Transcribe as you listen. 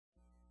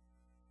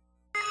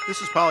This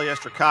is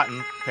polyester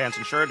cotton pants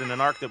and shirt in an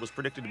arc that was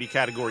predicted to be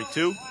Category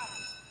 2.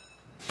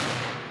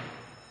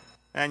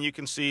 And you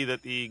can see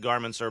that the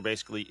garments are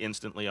basically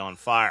instantly on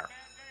fire,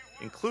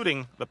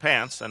 including the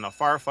pants, and a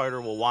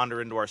firefighter will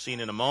wander into our scene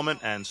in a moment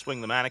and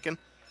swing the mannequin.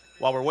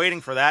 While we're waiting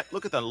for that,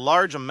 look at the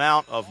large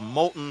amount of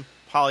molten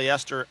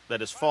polyester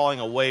that is falling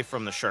away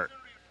from the shirt.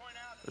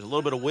 There's a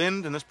little bit of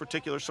wind in this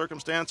particular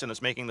circumstance, and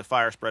it's making the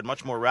fire spread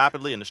much more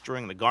rapidly and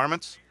destroying the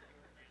garments.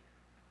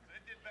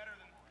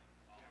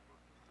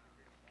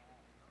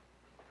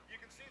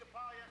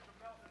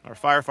 Our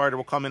firefighter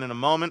will come in a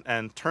moment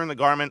and turn the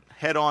garment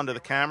head on to the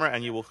camera,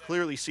 and you will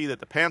clearly see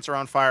that the pants are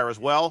on fire as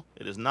well.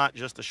 It is not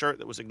just the shirt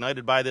that was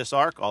ignited by this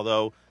arc,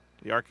 although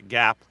the arc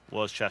gap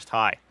was chest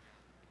high.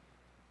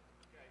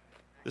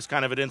 This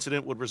kind of an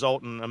incident would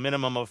result in a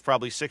minimum of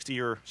probably 60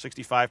 or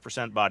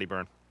 65% body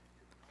burn.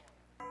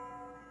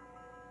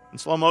 In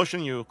slow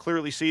motion, you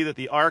clearly see that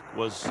the arc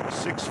was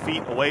 6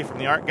 feet away from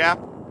the arc gap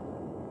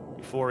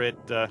before it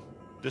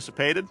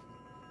dissipated.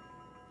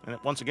 And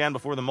once again,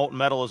 before the molten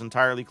metal has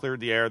entirely cleared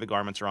the air, the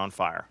garments are on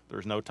fire.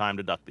 There's no time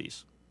to duck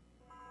these.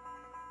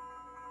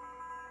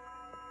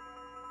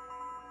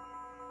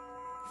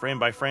 Frame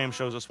by frame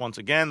shows us once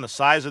again the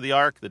size of the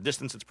arc, the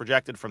distance it's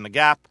projected from the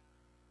gap,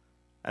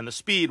 and the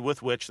speed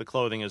with which the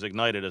clothing is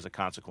ignited as a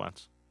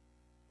consequence.